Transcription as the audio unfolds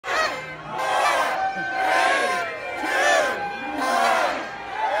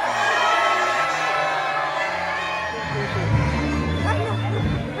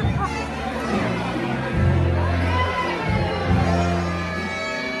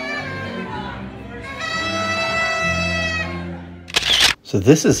So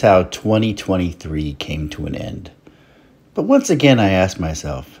this is how 2023 came to an end. But once again, I asked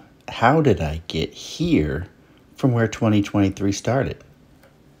myself, how did I get here from where 2023 started?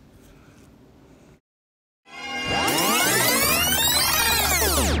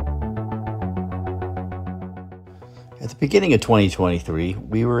 At the beginning of 2023,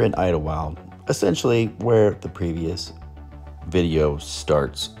 we were in Idlewild, essentially where the previous video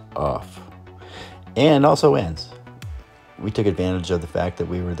starts off and also ends. We took advantage of the fact that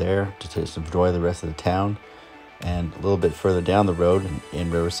we were there to just enjoy the rest of the town, and a little bit further down the road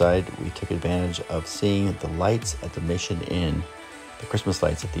in Riverside, we took advantage of seeing the lights at the Mission Inn, the Christmas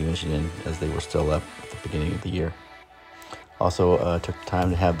lights at the Mission Inn as they were still up at the beginning of the year. Also took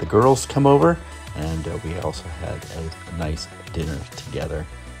time to have the girls come over, and we also had a nice dinner together.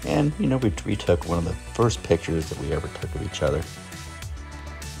 And, you know, we took one of the first pictures that we ever took of each other.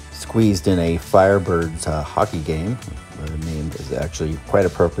 Squeezed in a Firebirds hockey game. The name is actually quite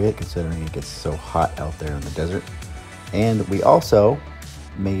appropriate considering it gets so hot out there in the desert. And we also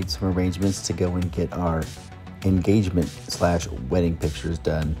made some arrangements to go and get our engagement/wedding pictures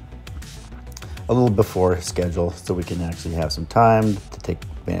done a little before schedule, so we can actually have some time to take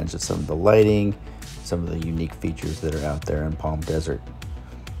advantage of some of the lighting, some of the unique features that are out there in Palm Desert.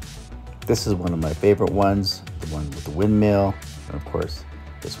 This is one of my favorite ones, the one with the windmill, and of course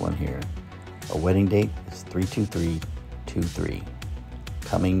this one here. Our wedding date is 3/23/23,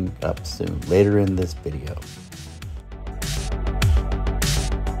 coming up soon, later in this video.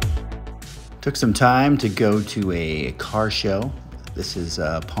 Took some time to go to a car show. This is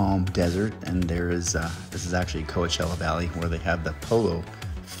Palm Desert, and this is actually Coachella Valley, where they have the polo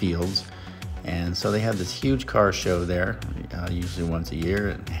fields. And so they have this huge car show there, usually once a year,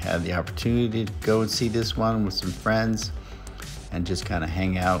 and had the opportunity to go and see this one with some friends and just kind of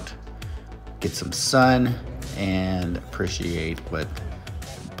hang out, get some sun, and appreciate what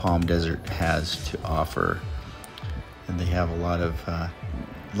Palm Desert has to offer. And they have a lot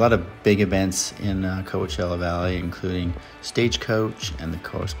of big events in Coachella Valley, including Stagecoach and the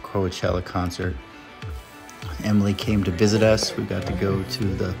Coachella concert. Emily came to visit us. We got to go to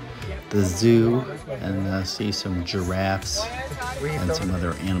the zoo and see some giraffes and some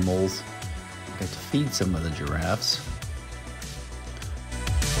other animals. We got to feed some of the giraffes.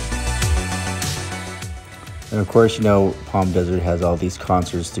 And of course, you know, Palm Desert has all these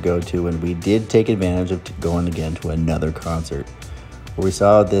concerts to go to, and we did take advantage of going again to another concert where we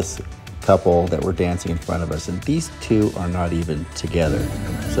saw this couple that were dancing in front of us, and these two are not even together.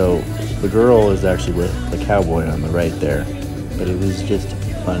 So the girl is actually with the cowboy on the right there, but it was just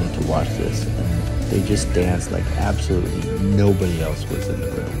funny to watch this, and they just danced like absolutely nobody else was in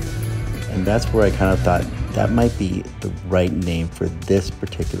the room. And that's where I kind of thought that might be the right name for this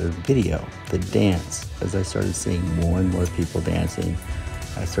particular video, the dance. As I started seeing more and more people dancing,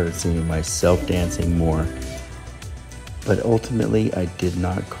 I started seeing myself dancing more. But ultimately, I did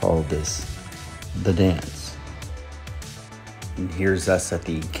not call this the dance. And here's us at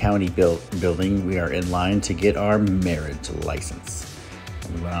the county building. We are in line to get our marriage license.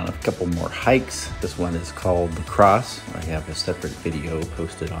 And we went on a couple more hikes. This one is called The Cross. I have a separate video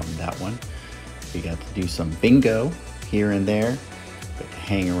posted on that one. We got to do some bingo here and there, but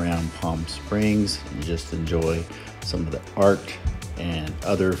hang around Palm Springs and just enjoy some of the art and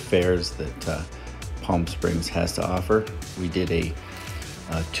other fairs that Palm Springs has to offer. We did a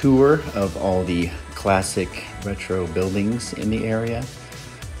tour of all the classic retro buildings in the area.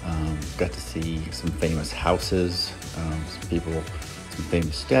 Got to see some famous houses, some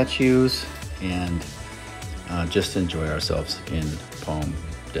famous statues, and just enjoy ourselves in Palm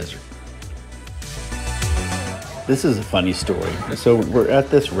Desert. This is a funny story. So we're at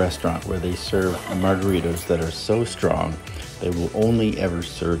this restaurant where they serve margaritas that are so strong they will only ever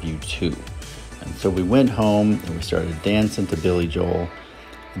serve you two. And so we went home and we started dancing to Billy Joel.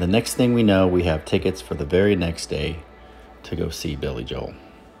 And the next thing we know, we have tickets for the very next day to go see Billy Joel.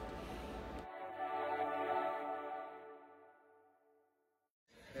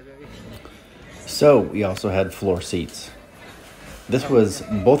 So we also had floor seats. This was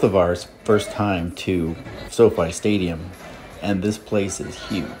both of ours first time to SoFi Stadium, and this place is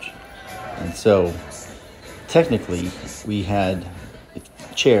huge. And so technically we had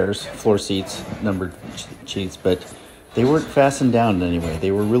chairs, floor seats, numbered seats, but they weren't fastened down in any way.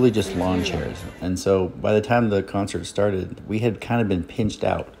 They were really just lawn chairs. And so by the time the concert started, we had kind of been pinched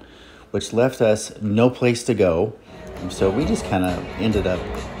out, which left us no place to go. And so we just kind of ended up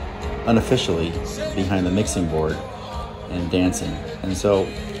unofficially behind the mixing board and dancing. And so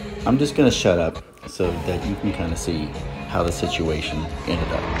I'm just gonna shut up so that you can kind of see how the situation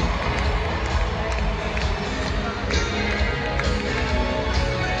ended up.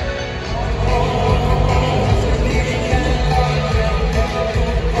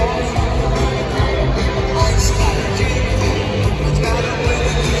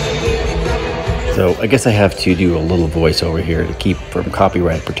 So I guess I have to do a little voiceover here to keep from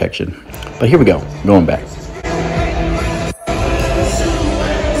copyright protection. But here we go, going back.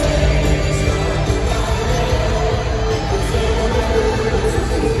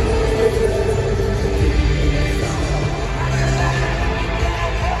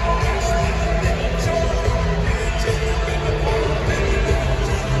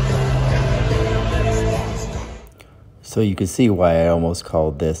 So you can see why I almost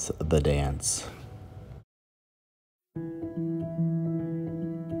called this the dance.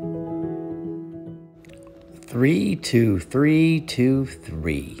 Three, 2, 3, 2,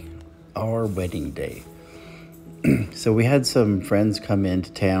 3. Our wedding day. So we had some friends come into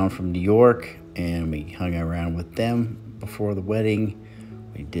town from New York, and we hung around with them before the wedding.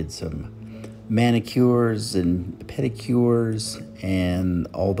 We did some manicures and pedicures and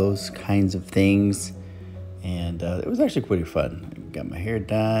all those kinds of things. And it was actually pretty fun. Got my hair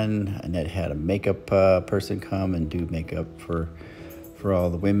done. Annette had a makeup person come and do makeup for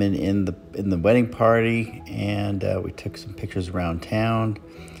all the women in the wedding party, and we took some pictures around town.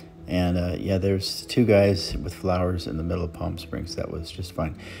 And yeah, there's 2 guys with flowers in the middle of Palm Springs. That was just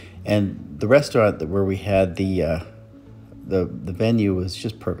fun. And the restaurant where we had the venue was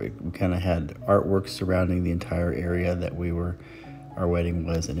just perfect. We kind of had artwork surrounding the entire area that our wedding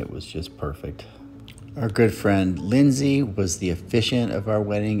was, and it was just perfect. Our good friend Lindsay was the officiant of our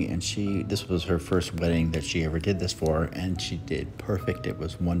wedding, and this was her first wedding that she ever did this for, and she did perfect. It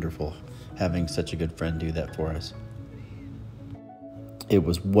was wonderful having such a good friend do that for us. It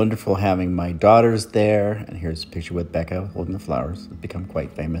was wonderful having my daughters there, and here's a picture with Becca holding the flowers. It's become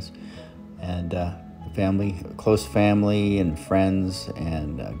quite famous. And family, close family and friends,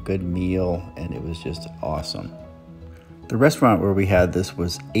 and a good meal, and it was just awesome. The restaurant where we had this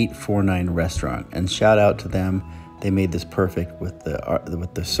was 849 Restaurant, and shout out to them. They made this perfect with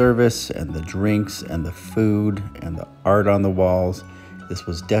the service and the drinks and the food and the art on the walls. This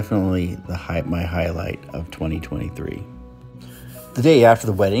was definitely my highlight of 2023. The day after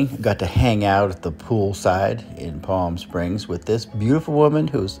the wedding, I got to hang out at the poolside in Palm Springs with this beautiful woman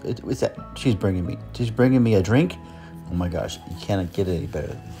she's bringing me a drink. Oh my gosh, you cannot get any better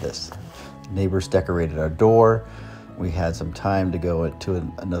than this. Neighbors decorated our door. We had some time to go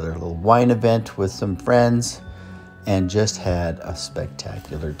to another little wine event with some friends and just had a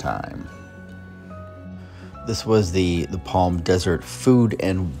spectacular time. This was the Palm Desert Food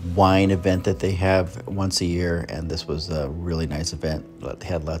and Wine event that they have once a year, and this was a really nice event. They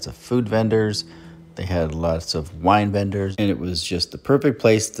had lots of food vendors, they had lots of wine vendors, and it was just the perfect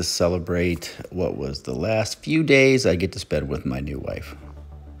place to celebrate what was the last few days I get to spend with my new wife.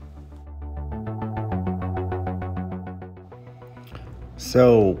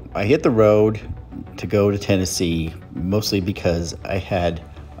 So I hit the road to go to Tennessee, mostly because I had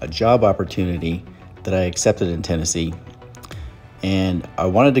a job opportunity that I accepted in Tennessee. And I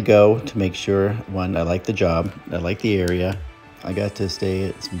wanted to go to make sure, one, I liked the job, I liked the area. I got to stay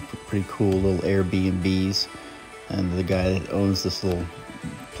at some pretty cool little Airbnbs. And the guy that owns this little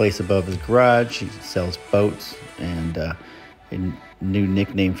place above his garage, he sells boats. And a new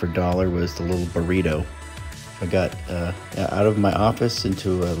nickname for Dollar was the Little Burrito. I got out of my office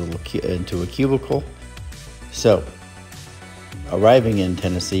into a cubicle. So, arriving in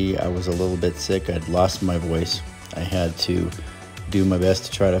Tennessee, I was a little bit sick. I'd lost my voice. I had to do my best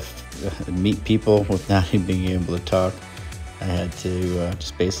to try to meet people without even being able to talk. I had to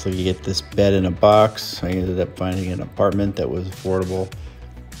just basically get this bed in a box. I ended up finding an apartment that was affordable.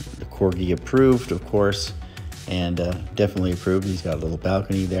 The Corgi approved, of course, and definitely approved. He's got a little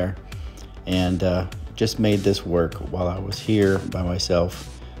balcony there. And just made this work while I was here by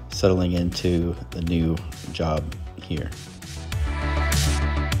myself, settling into the new job here.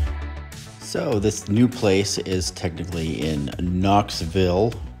 So this new place is technically in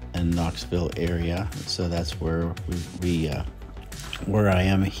Knoxville area. So that's where where I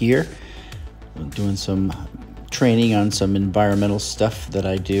am here. I'm doing some training on some environmental stuff that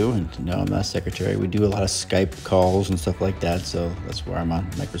I do. And no, I'm not a secretary. We do a lot of Skype calls and stuff like that. So that's where I'm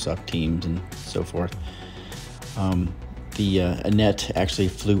on Microsoft Teams and so forth. Annette actually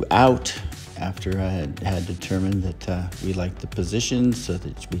flew out after I had determined that we liked the position, so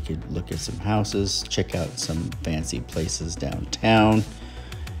that we could look at some houses, check out some fancy places downtown.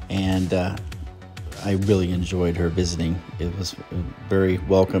 And I really enjoyed her visiting. It was very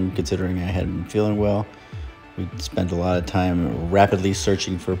welcome, considering I hadn't been feeling well. We spent a lot of time rapidly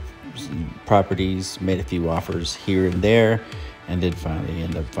searching for properties, made a few offers here and there, and did finally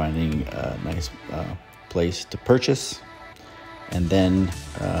end up finding a nice place to purchase. And then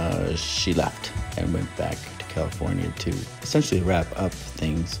she left and went back to California to essentially wrap up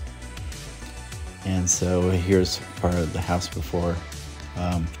things. And so here's part of the house before.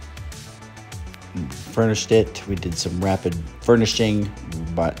 Furnished it. We did some rapid furnishing. We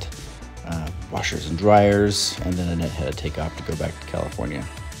bought washers and dryers, and then Annette had to take off to go back to California.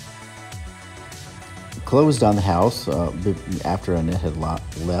 Closed on the house after Annette had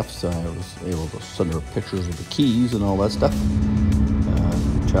left, so I was able to send her pictures of the keys and all that stuff.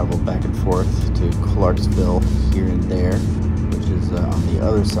 Traveled back and forth to Clarksville here and there, which is on the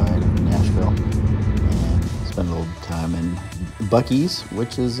other side of Nashville, and spent a little time in Buc-ee's,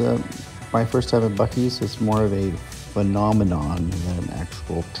 which is my first time at Buc-ee's. It's more of a phenomenon than an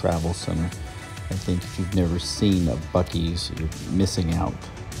actual travel center. I think if you've never seen a Buc-ee's, you're missing out.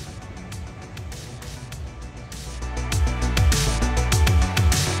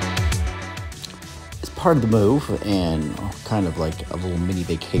 As part of the move and kind of like a little mini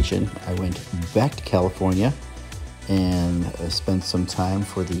vacation, I went back to California and spent some time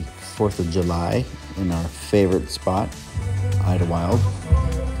for the 4th of July in our favorite spot, Idlewild.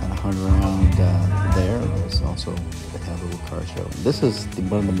 Kind of hung around there. There's also they have a little car show. This is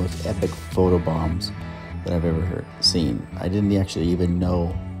one of the most epic photo bombs that I've ever seen. I didn't actually even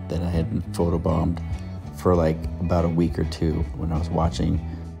know that I had been photobombed for like about a week or two when I was watching.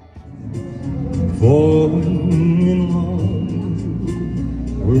 Falling in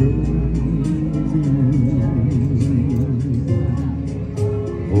love with you,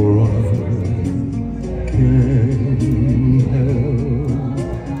 for I can't help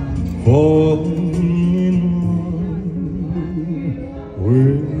falling in love with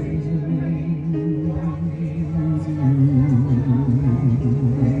you.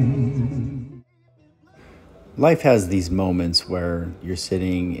 Life has these moments where you're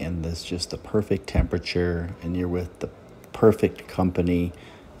sitting in this just the perfect temperature and you're with the perfect company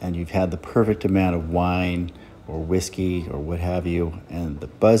and you've had the perfect amount of wine or whiskey or what have you, and the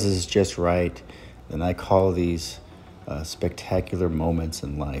buzz is just right. And I call these spectacular moments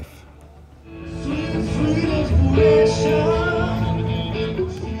in life.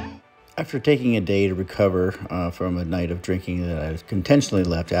 After taking a day to recover from a night of drinking that I intentionally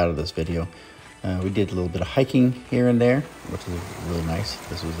left out of this video, we did a little bit of hiking here and there, which was really nice.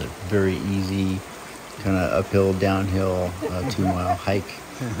 This was a very easy kind of uphill, downhill 2-mile hike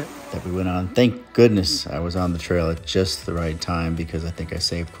that we went on. Thank goodness I was on the trail at just the right time because I think I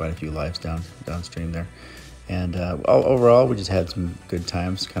saved quite a few lives downstream there. And overall, we just had some good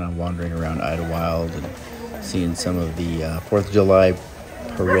times kind of wandering around Idlewild and seeing some of the 4th of July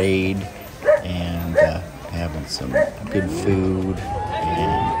parade and having some good food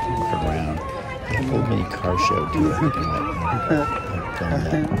and walking around. A little mini car show too. I think I might have done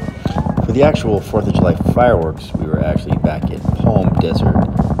that. For the actual 4th of July fireworks, we were actually back in Palm Desert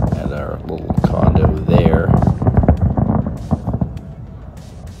at our little condo there.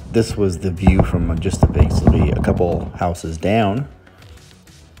 This was the view from just basically a couple houses down.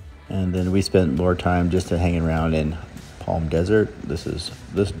 And then we spent more time just hanging around in Palm Desert. This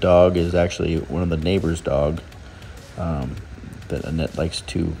dog is actually one of the neighbor's dog. That Annette likes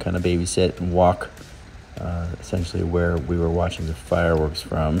to kind of babysit and walk, essentially where we were watching the fireworks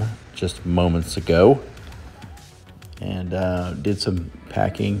from just moments ago. And did some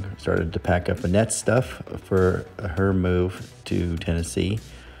packing, started to pack up Annette's stuff for her move to Tennessee.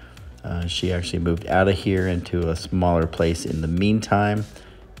 She actually moved out of here into a smaller place in the meantime.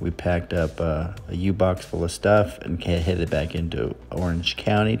 We packed up a U-Box full of stuff and headed back into Orange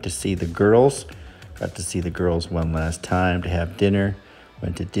County to see the girls. Got to see the girls one last time to have dinner,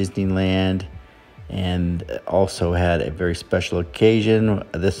 went to Disneyland, and also had a very special occasion.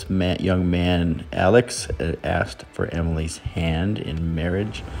 This young man, Alex, asked for Emily's hand in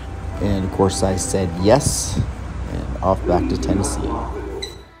marriage. And of course I said yes, and off back to Tennessee.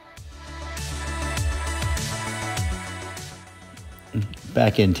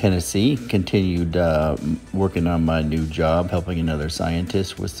 Back in Tennessee, continued working on my new job, helping another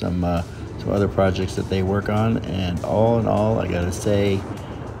scientist with some other projects that they work on. And all in all, I gotta say,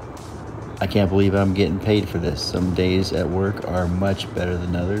 I can't believe I'm getting paid for this. Some days at work are much better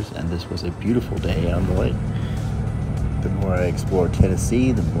than others, and this was a beautiful day on the lake. The more I explore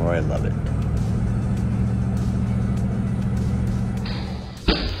Tennessee, the more I love it.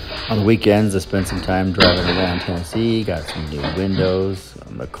 On the weekends, I spent some time driving around Tennessee, got some new windows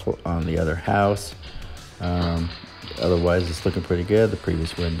on the other house. Otherwise, it's looking pretty good. The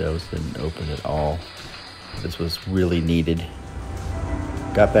previous windows didn't open at all. This was really needed.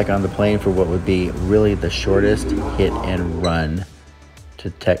 Got back on the plane for what would be really the shortest hit and run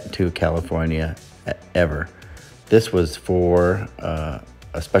to California ever. This was for a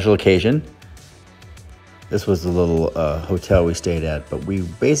special occasion. This was the little hotel we stayed at, but we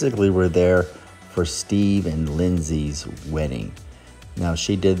basically were there for Steve and Lindsay's wedding. Now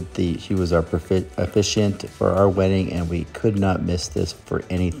she was our officiant for our wedding, and we could not miss this for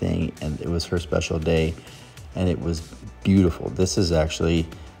anything, and it was her special day, and it was beautiful. This is actually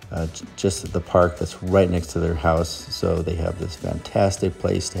just the park that's right next to their house, so they have this fantastic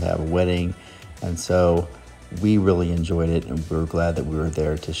place to have a wedding, and so we really enjoyed it, and we were glad that we were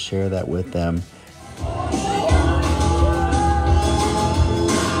there to share that with them.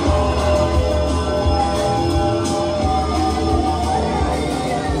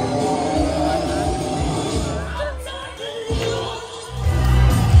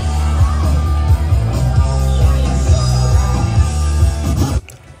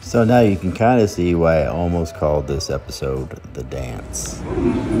 So now you can kind of see why I almost called this episode The Dance.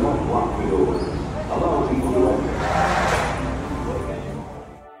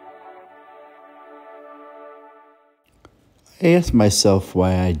 I asked myself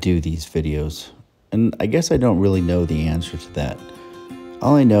why I do these videos, and I guess I don't really know the answer to that.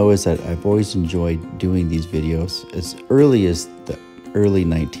 All I know is that I've always enjoyed doing these videos. As early as the early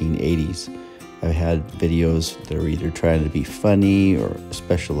 1980s, I've had videos that are either trying to be funny or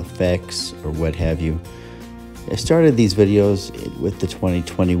special effects or what have you. I started these videos with the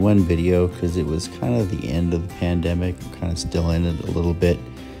 2021 video because it was kind of the end of the pandemic, kind of still in it a little bit.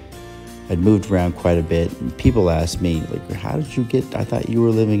 I'd moved around quite a bit, and people asked me, like, how did you get, I thought you were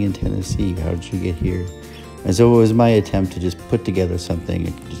living in Tennessee, how did you get here? And so it was my attempt to just put together something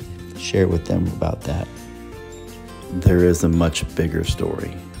and just share with them about that. There is a much bigger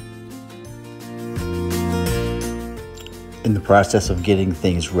story. In the process of getting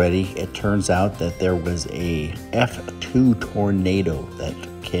things ready, it turns out that there was a F2 tornado that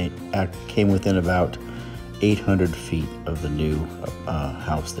came within about 800 feet of the new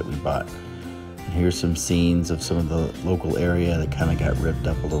house that we bought. And here's some scenes of some of the local area that kind of got ripped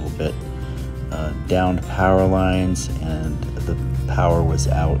up a little bit. Downed power lines, and the power was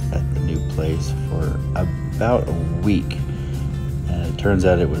out at the new place for about a week. And it turns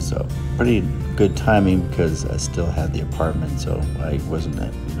out it was a pretty good timing because I still had the apartment, so I wasn't,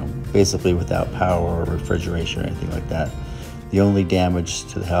 basically without power or refrigeration or anything like that. The only damage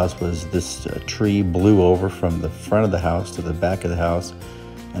to the house was this tree blew over from the front of the house to the back of the house,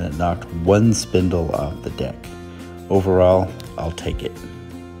 and it knocked one spindle off the deck. Overall, I'll take it.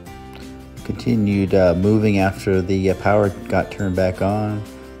 Continued moving after the power got turned back on.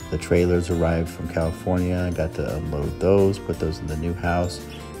 The trailers arrived from California. I got to unload those, put those in the new house,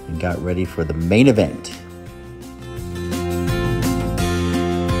 and got ready for the main event.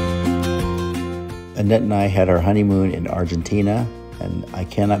 Annette and I had our honeymoon in Argentina, and I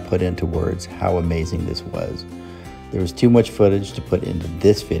cannot put into words how amazing this was. There was too much footage to put into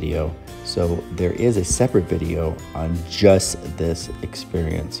this video, so there is a separate video on just this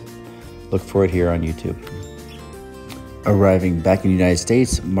experience. Look for it here on YouTube. Arriving back in the United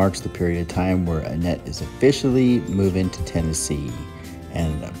States marks the period of time where Annette is officially moving to Tennessee,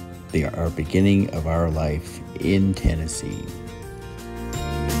 and our beginning of our life in Tennessee.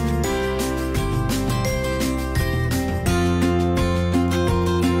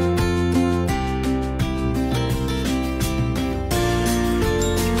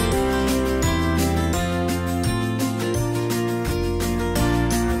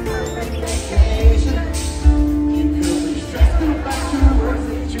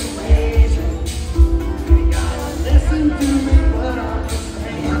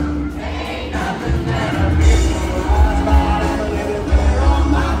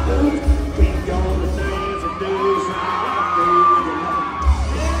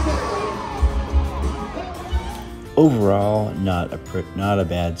 Overall, not a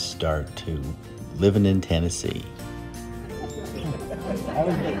bad start to living in Tennessee.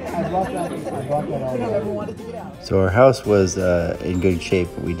 So our house was in good shape.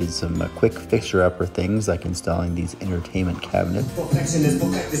 We did some quick fixture-upper things like installing these entertainment cabinets.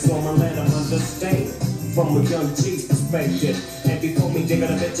 From a young G's perspective, and before me digging a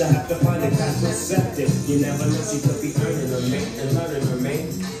bitch, I have to find it contraceptive. You never know, she could be earning her mate and learning her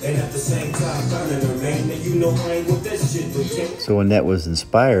mate, and at the same time burning her mate. And you know I ain't with this shit with you. So Annette was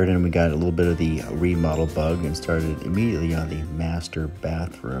inspired, and we got a little bit of the remodel bug and started immediately on the master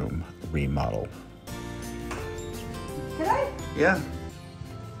bathroom remodel. Did I? Yeah.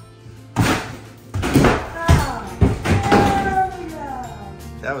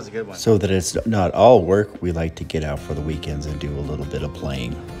 That was a good one. So that it's not all work, we like to get out for the weekends and do a little bit of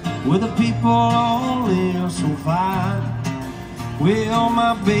playing. Where the people all live so fine. Well,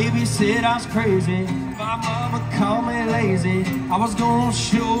 my baby said I was crazy. My mama called me lazy. I was gonna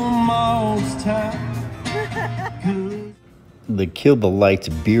show them all this time. The Kill the Lights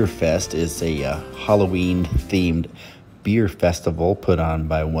Beer Fest is a Halloween-themed beer festival put on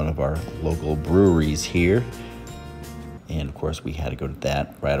by one of our local breweries here. And of course, we had to go to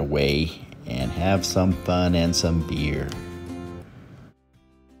that right away and have some fun and some beer.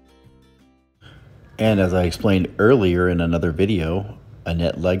 And as I explained earlier in another video,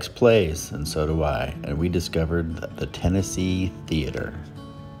 Annette likes plays, and so do I. And we discovered the Tennessee Theater.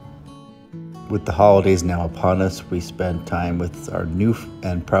 With the holidays now upon us, we spent time with our new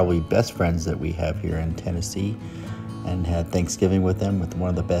and probably best friends that we have here in Tennessee and had Thanksgiving with them with one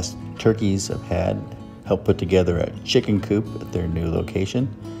of the best turkeys I've had, helped put together a chicken coop at their new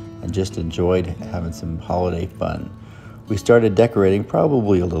location, and just enjoyed having some holiday fun. We started decorating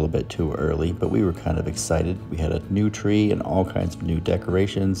probably a little bit too early, but we were kind of excited. We had a new tree and all kinds of new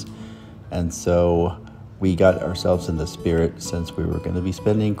decorations, and so we got ourselves in the spirit since we were going to be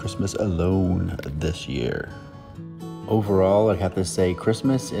spending Christmas alone this year. Overall, I'd have to say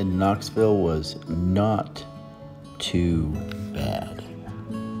Christmas in Knoxville was not too bad.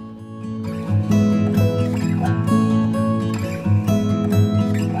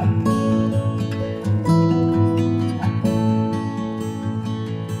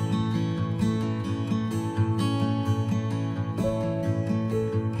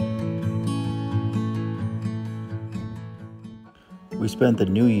 We spent the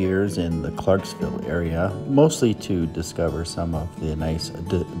New Year's in the Clarksville area, mostly to discover some of the nice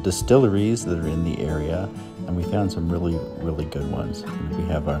distilleries that are in the area, and we found some really, really good ones. And we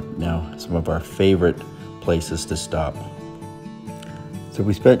have now some of our favorite places to stop. So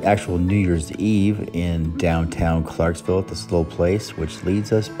we spent actual New Year's Eve in downtown Clarksville at this little place, which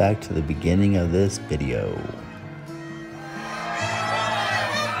leads us back to the beginning of this video.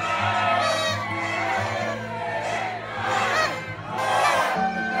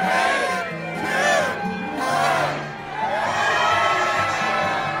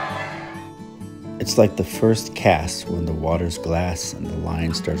 It's like the first cast when the water's glass and the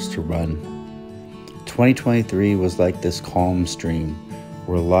line starts to run. 2023 was like this calm stream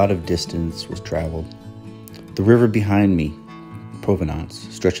where a lot of distance was traveled. The river behind me, Provenance,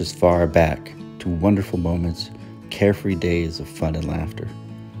 stretches far back to wonderful moments, carefree days of fun and laughter.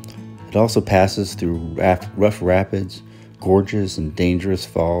 It also passes through rough rapids, gorges, and dangerous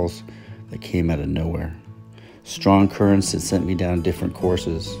falls that came out of nowhere. Strong currents that sent me down different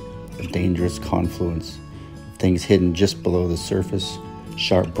courses, a dangerous confluence of things hidden just below the surface,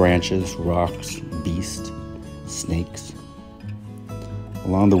 sharp branches, rocks, beasts, snakes.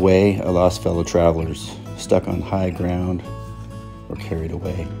 Along the way, I lost fellow travelers, stuck on high ground or carried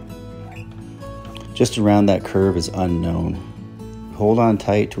away. Just around that curve is unknown. Hold on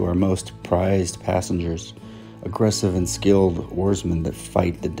tight to our most prized passengers, aggressive and skilled oarsmen that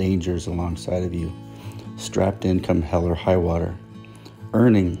fight the dangers alongside of you, strapped in come hell or high water,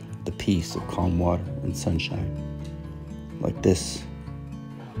 earning the peace of calm water and sunshine, like this.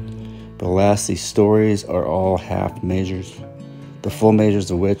 But alas, these stories are all half measures, the full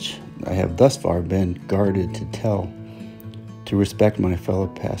measures of which I have thus far been guarded to tell, to respect my fellow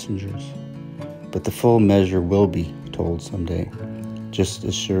passengers. But the full measure will be told someday, just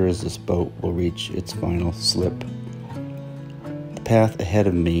as sure as this boat will reach its final slip. The path ahead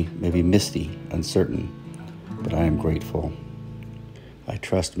of me may be misty, uncertain, but I am grateful. I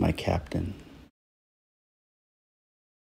trust my captain.